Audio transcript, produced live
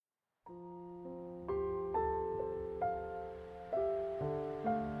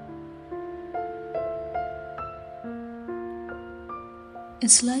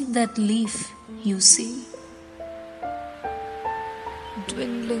It's like that leaf you see,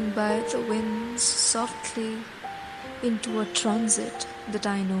 dwindling by the winds softly into a transit that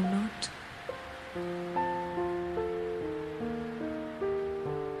I know not.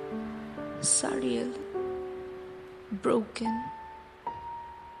 Surreal, broken,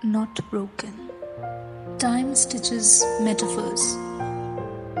 not broken. Time stitches metaphors,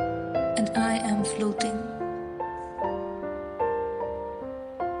 and I am floating.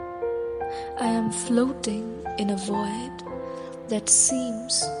 I am floating in a void that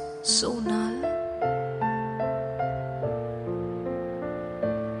seems so null.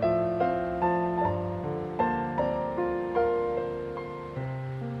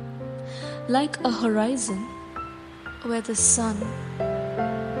 Like a horizon where the sun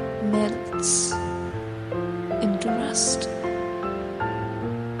melts into rust.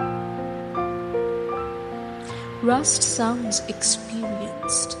 Rust sounds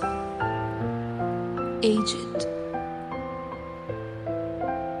experienced, aged.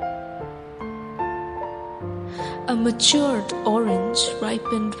 A matured orange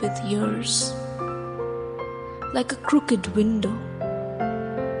ripened with years, like a crooked window,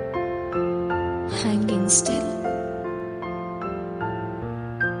 hanging still.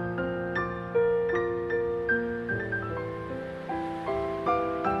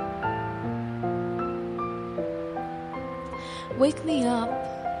 Wake me up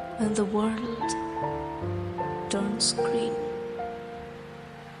when the world turns green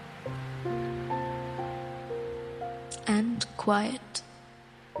and quiet.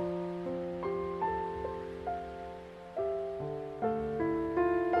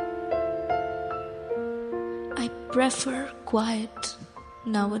 I prefer quiet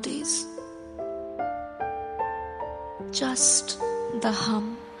nowadays. Just the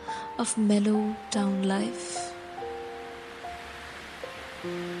hum of mellow town life.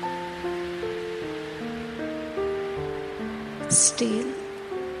 Stale.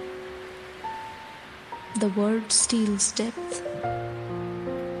 The word steals depth.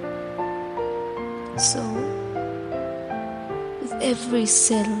 So, with every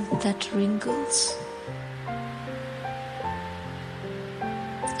cell that wrinkles,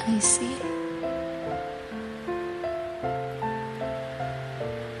 I see